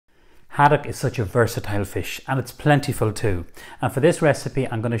Haddock is such a versatile fish and it's plentiful too. And for this recipe,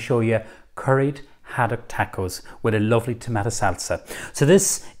 I'm going to show you curried haddock tacos with a lovely tomato salsa. So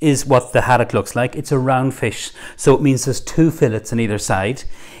this is what the haddock looks like. It's a round fish, so it means there's 2 fillets on either side.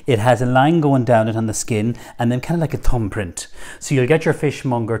 It has a line going down it on the skin and then kind of like a thumbprint. So you'll get your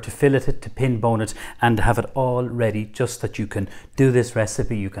fishmonger to fillet it, to pin bone it, and have it all ready just that you can do this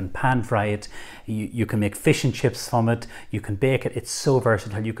recipe. You can pan fry it, you can make fish and chips from it, you can bake it. It's so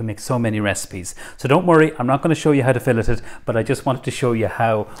versatile, you can make so many recipes. So don't worry, I'm not going to show you how to fillet it, but I just wanted to show you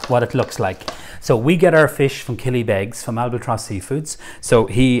what it looks like. So we get our fish from Killybegs, from Albatross Seafoods. So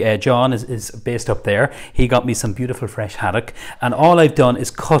John is based up there. He got me some beautiful fresh haddock, and all I've done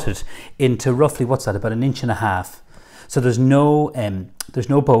is cut it into roughly, what's that, about 1.5 inches. So there's no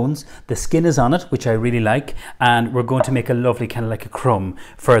bones. The skin is on it, which I really like, and we're going to make a lovely kind of like a crumb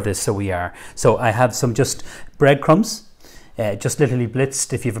for this. So I have some just breadcrumbs, just literally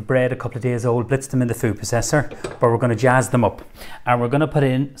blitzed. If you have a bread a couple of days old, blitz them in the food processor, but we're going to jazz them up, and we're going to put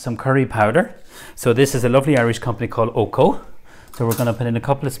in some curry powder. So this is a lovely Irish company called Oco. So we're going to put in a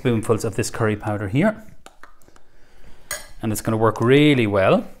couple of spoonfuls of this curry powder here, and it's going to work really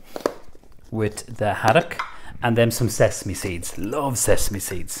well with the haddock. And then some sesame seeds. Love sesame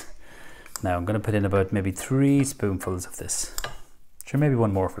seeds. Now I'm going to put in about maybe 3 spoonfuls of this. Sure, maybe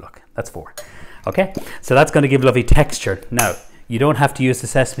 1 more for luck. That's 4. Okay, so that's going to give lovely texture. Now, you don't have to use the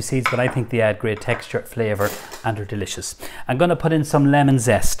sesame seeds, but I think they add great texture, flavour, and are delicious. I'm going to put in some lemon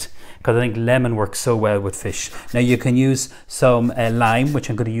zest, because I think lemon works so well with fish. Now you can use some lime, which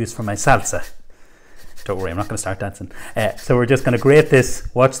I'm going to use for my salsa. Don't worry, I'm not going to start dancing. So we're just going to grate this,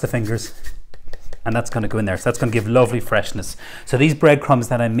 watch the fingers, and that's going to go in there. So that's going to give lovely freshness. So these breadcrumbs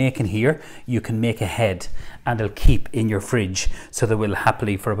that I'm making here, you can make ahead and they'll keep in your fridge, so they will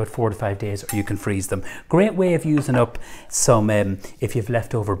happily for about 4 to 5 days, or you can freeze them. Great way of using up some if you've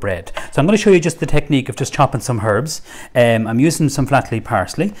leftover bread. So I'm going to show you just the technique of just chopping some herbs. I'm using some flat leaf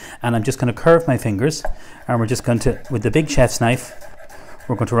parsley, and I'm just going to curve my fingers, and we're just going to, with the big chef's knife,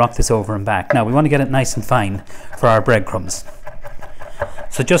 we're going to rock this over and back. Now we want to get it nice and fine for our breadcrumbs.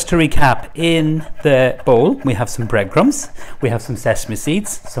 So just to recap, in the bowl we have some breadcrumbs, we have some sesame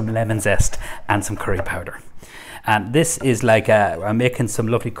seeds, some lemon zest, and some curry powder. And this is like I'm making some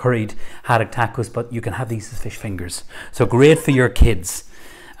lovely curried haddock tacos, but you can have these as fish fingers. So great for your kids.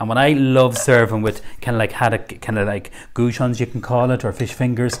 And what I love serving with kind of like haddock, kind of like goujons you can call it, or fish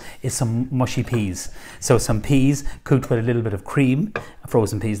fingers, is some mushy peas. So some peas cooked with a little bit of cream,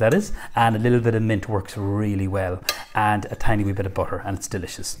 frozen peas that is, and a little bit of mint works really well, and a tiny wee bit of butter, and it's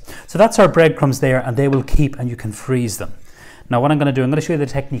delicious. So that's our breadcrumbs there, and they will keep, and you can freeze them. Now what I'm going to do, I'm going to show you the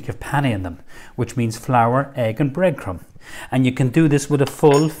technique of panning them, which means flour, egg, and breadcrumb. And you can do this with a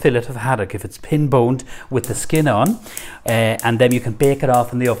full fillet of haddock if it's pin boned with the skin on, and then you can bake it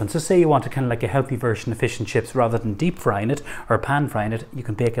off in the oven. So say you want a kind of like a healthy version of fish and chips, rather than deep frying it or pan frying it, you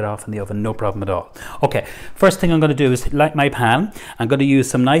can bake it off in the oven, no problem at all. Okay, first thing I'm going to do is light my pan. I'm going to use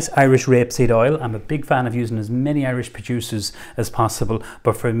some nice Irish rapeseed oil. I'm a big fan of using as many Irish producers as possible,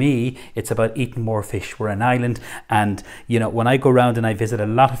 but for me it's about eating more fish. We're an island, and you know, when I go around and I visit a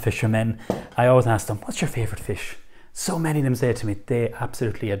lot of fishermen, I always ask them, what's your favourite fish? So many of them say to me they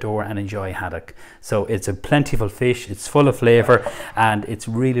absolutely adore and enjoy haddock. So it's a plentiful fish, it's full of flavour, and it's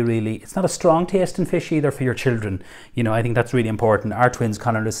really, it's not a strong tasting fish either for your children. You know, I think that's really important. Our twins,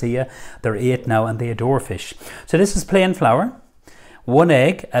 Conor and Lucia, they're 8 now and they adore fish. So this is plain flour, 1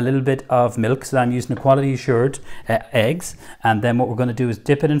 egg, a little bit of milk, so I'm using a quality assured eggs, and then what we're going to do is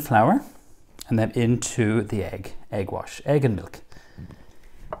dip it in flour and then into the egg wash, egg and milk.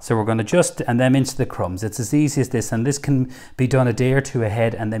 So we're going to just, and then into the crumbs. It's as easy as this, and this can be done a day or 2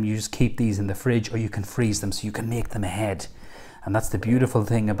 ahead, and then you just keep these in the fridge, or you can freeze them so you can make them ahead. And that's the beautiful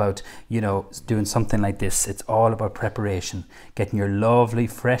thing about, you know, doing something like this. It's all about preparation, getting your lovely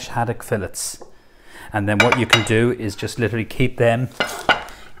fresh haddock fillets. And then what you can do is just literally keep them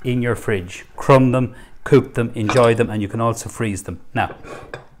in your fridge, crumb them, cook them, enjoy them, and you can also freeze them. Now,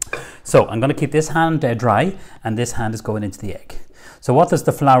 so I'm going to keep this hand dry, and this hand is going into the egg. So what does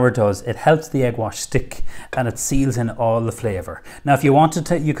the flour does? It helps the egg wash stick, and it seals in all the flavour. Now if you wanted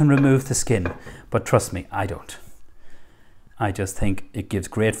to, you can remove the skin, but trust me, I don't. I just think it gives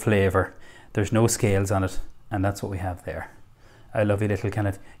great flavour. There's no scales on it, and that's what we have there. A lovely little kind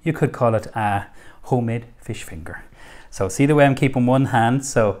of, you could call it a homemade fish finger. So see the way I'm keeping one hand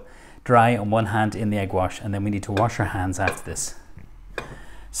so dry and one hand in the egg wash, and then we need to wash our hands after this.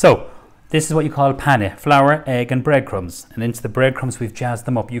 So This is what you call pane, flour, egg and breadcrumbs. And into the breadcrumbs we've jazzed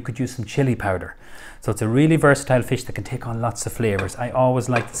them up. You could use some chili powder. So it's a really versatile fish that can take on lots of flavours. I always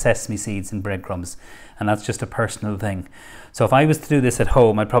like the sesame seeds in breadcrumbs, and that's just a personal thing. So if I was to do this at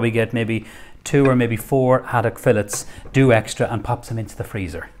home, I'd probably get maybe 2 or maybe 4 haddock fillets, do extra and pop them into the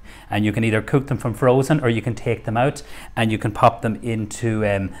freezer. And you can either cook them from frozen or you can take them out and you can pop them into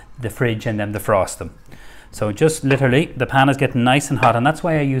the fridge and then defrost them. So just literally, the pan is getting nice and hot, and that's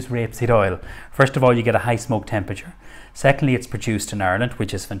why I use rapeseed oil. First of all, you get a high smoke temperature. Secondly, it's produced in Ireland,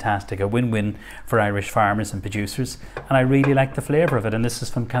 which is fantastic, a win-win for Irish farmers and producers. And I really like the flavour of it, and this is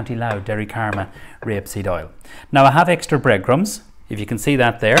from County Louth, Derry Karma rapeseed oil. Now I have extra breadcrumbs, if you can see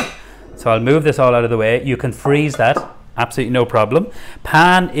that there. So I'll move this all out of the way. You can freeze that, absolutely no problem.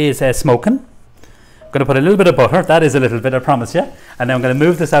 Pan is smoking. I'm going to put a little bit of butter, that is a little bit, I promise you. And then I'm going to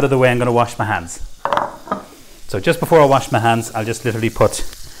move this out of the way. I'm going to wash my hands. So just before I wash my hands, I'll just literally put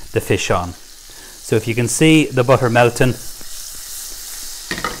the fish on. So if you can see the butter melting.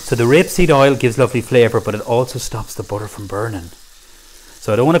 So the rapeseed oil gives lovely flavour, but it also stops the butter from burning.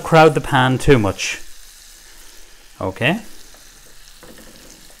 So I don't want to crowd the pan too much. Okay.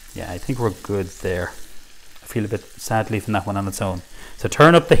 Yeah, I think we're good there. I feel a bit sad leaving that one on its own. So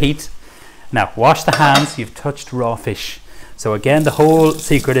turn up the heat. Now wash the hands, you've touched raw fish. So again, the whole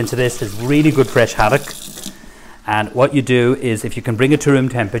secret into this is really good fresh haddock. And what you do is, if you can bring it to room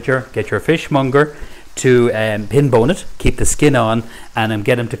temperature, get your fishmonger to pin bone it, keep the skin on, and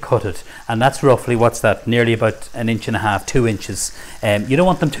get him to cut it. And that's roughly, what's that, nearly about 1.5 inches, 2 inches. You don't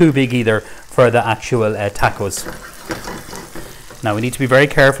want them too big either for the actual tacos. Now we need to be very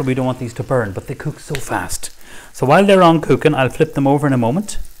careful, we don't want these to burn, but they cook so fast. So while they're on cooking, I'll flip them over in a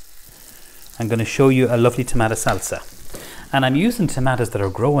moment. I'm going to show you a lovely tomato salsa. And I'm using tomatoes that are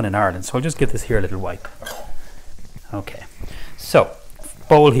growing in Ireland, so I'll just give this here a little wipe. Okay, so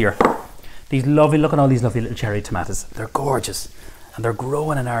bowl here. These lovely, look at all these lovely little cherry tomatoes. They're gorgeous, and they're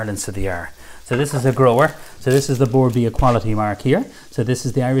growing in Ireland, so they are. So this is a grower. So this is the Borbia quality mark here. So this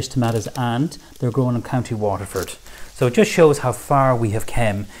is the Irish tomatoes, and they're grown in County Waterford. So it just shows how far we have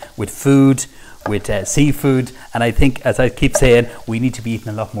come with food, with seafood, and I think, as I keep saying, we need to be eating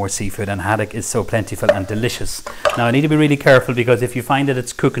a lot more seafood, and haddock is so plentiful and delicious. Now I need to be really careful, because if you find that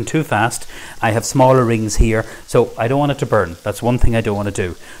it's cooking too fast, I have smaller rings here, so I don't want it to burn. That's one thing I don't want to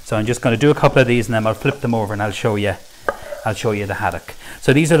do. So I'm just going to do a couple of these, and then I'll flip them over and I'll show you the haddock.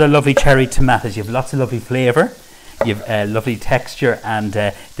 So these are the lovely cherry tomatoes. You have lots of lovely flavour, you have lovely texture, and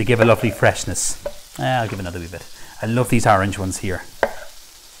they give a lovely freshness. I'll give another wee bit. I love these orange ones here.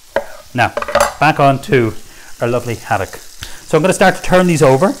 Now, back on to our lovely haddock. So I'm going to start to turn these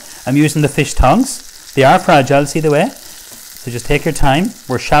over. I'm using the fish tongs. They are fragile, see the way? So just take your time.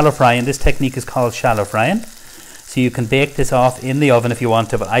 We're shallow frying. This technique is called shallow frying. So you can bake this off in the oven if you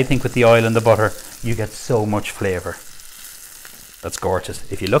want to, but I think with the oil and the butter, you get so much flavour. That's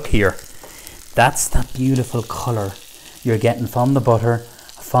gorgeous. If you look here, that's that beautiful colour you're getting from the butter,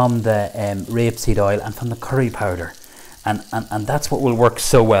 from the rapeseed oil, and from the curry powder. And that's what will work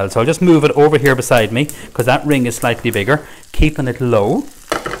so well. So I'll just move it over here beside me, because that ring is slightly bigger, keeping it low,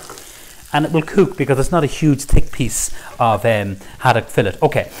 and it will cook because it's not a huge thick piece of haddock fillet.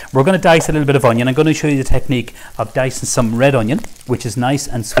 Okay, we're going to dice a little bit of onion. I'm going to show you the technique of dicing some red onion, which is nice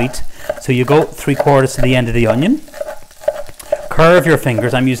and sweet. So you go 3/4 to the end of the onion, curve your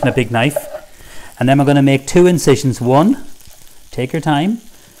fingers. I'm using a big knife, and then we're going to make 2 incisions. One, take your time.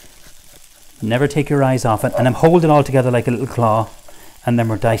 Never take your eyes off it, and I'm holding it all together like a little claw, and then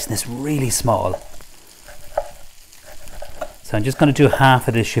we're dicing this really small. So I'm just going to do half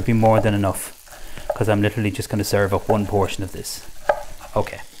of this, should be more than enough, because I'm literally just going to serve up 1 portion of this.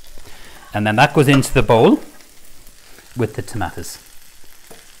 Okay, and then that goes into the bowl with the tomatoes.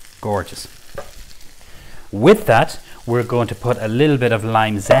 Gorgeous. With that, we're going to put a little bit of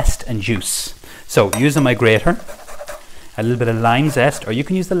lime zest and juice. So using my grater, a little bit of lime zest, or you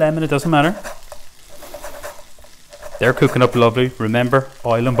can use the lemon, it doesn't matter. They're cooking up lovely. Remember,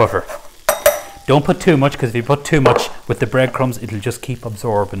 oil and butter. Don't put too much, because if you put too much with the breadcrumbs, it'll just keep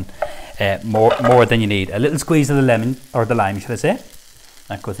absorbing more than you need. A little squeeze of the lemon, or the lime should I say.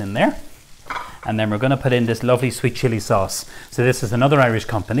 That goes in there. And then we're going to put in this lovely sweet chilli sauce. So this is another Irish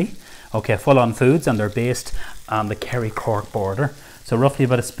company, okay, Full On Foods, and they're based on the Kerry-Cork border. So roughly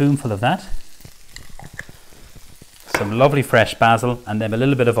about a spoonful of that. Some lovely fresh basil, and then a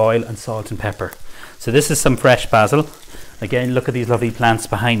little bit of oil and salt and pepper. So this is some fresh basil. Again, look at these lovely plants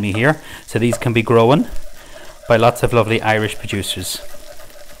behind me here. So these can be grown by lots of lovely Irish producers.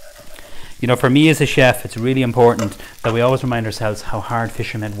 You know, for me as a chef, it's really important that we always remind ourselves how hard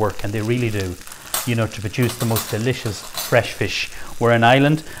fishermen work, and they really do. you know, to produce the most delicious fresh fish. We're an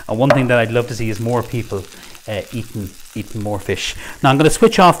island, and one thing that I'd love to see is more people eating more fish. Now I'm going to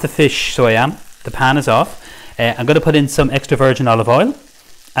switch off the fish, so I am. The pan is off. I'm going to put in some extra virgin olive oil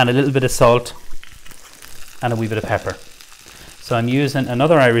and a little bit of salt and a wee bit of pepper. So I'm using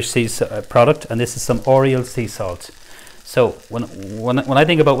another Irish sea product, and this is some Oriel sea salt. So when I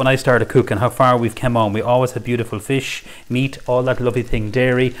think about when I started cooking, how far we've come on, we always had beautiful fish, meat, all that lovely thing,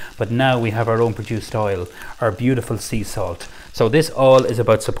 dairy, but now we have our own produced oil, our beautiful sea salt. So this all is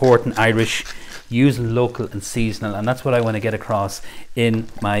about supporting Irish, using local and seasonal, and that's what I want to get across in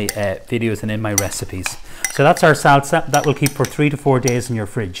my videos and in my recipes. So that's our salsa. That will keep for 3 to 4 days in your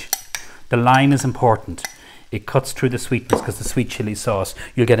fridge. The lime is important. It cuts through the sweetness because the sweet chili sauce.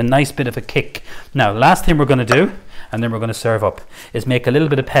 You'll get a nice bit of a kick. Now, last thing we're going to do, and then we're going to serve up, is make a little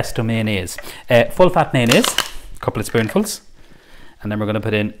bit of pesto mayonnaise. Full fat mayonnaise, a couple of spoonfuls, and then we're going to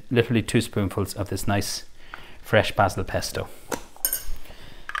put in literally 2 spoonfuls of this nice fresh basil pesto.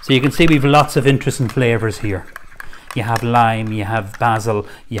 So you can see we've lots of interesting flavours here. You have lime, you have basil,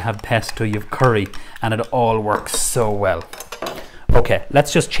 you have pesto, you have curry, and it all works so well. Okay,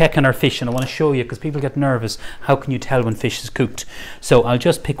 let's just check on our fish, and I want to show you because people get nervous. How can you tell when fish is cooked? So I'll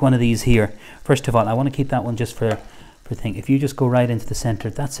just pick one of these here. First of all, I want to keep that one just for thing. If you just go right into the centre,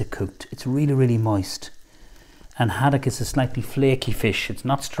 that's it cooked. It's really, really moist. And haddock is a slightly flaky fish. It's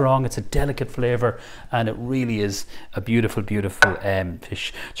not strong, it's a delicate flavour, and it really is a beautiful, beautiful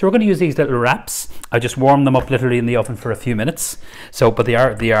fish. So we're going to use these little wraps. I just warm them up literally in the oven for a few minutes. So, but they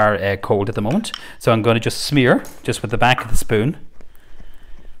are cold at the moment. So I'm going to just smear, just with the back of the spoon,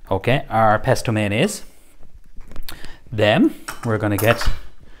 okay, our pesto mayonnaise. Then we're going to get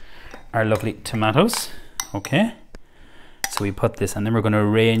our lovely tomatoes, okay. So we put this, and then we're going to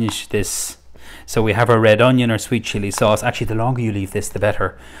arrange this. So we have our red onion or sweet chili sauce. Actually, the longer you leave this, the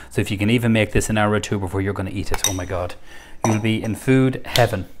better. So if you can even make this an hour or two before you're going to eat it, oh my God, you'll be in food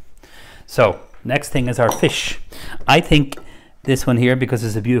heaven. So next thing is our fish. I think this one here, because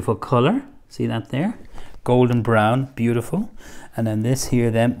it's a beautiful color, see that there? Golden brown, beautiful. And then this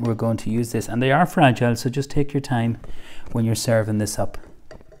here, then we're going to use this, and they are fragile, so just take your time when you're serving this up.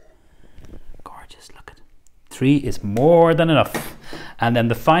 Gorgeous, look at it. 3 is more than enough. And then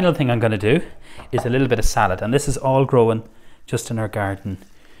the final thing I'm going to do is a little bit of salad, and this is all growing just in our garden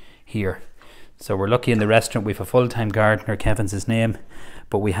here. So we're lucky in the restaurant, we have a full-time gardener, Kevin's his name,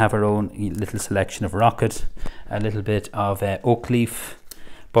 but we have our own little selection of rocket, a little bit of oak leaf,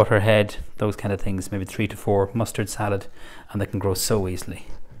 butterhead, those kind of things, maybe 3 to 4, mustard salad, and they can grow so easily.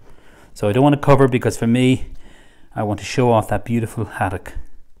 So I don't want to cover, because for me, I want to show off that beautiful haddock.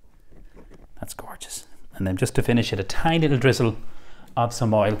 That's gorgeous. And then just to finish it, a tiny little drizzle of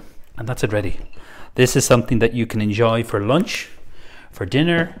some oil, and that's it ready. This is something that you can enjoy for lunch, for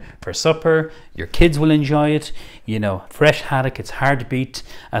dinner, for supper. Your kids will enjoy it. You know, fresh haddock, it's hard to beat.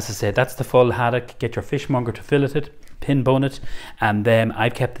 As I said, that's the full haddock. Get your fishmonger to fillet it, pin bone it, and then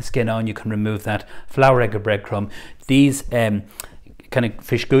I've kept the skin on. You can remove that. Flour, egg, or breadcrumb. These kind of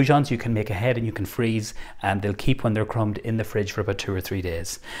fish goujons you can make ahead and you can freeze, and they'll keep when they're crumbed in the fridge for about 2 or 3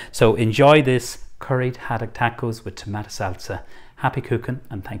 days. So enjoy this curried haddock tacos with tomato salsa. Happy cooking,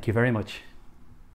 and thank you very much.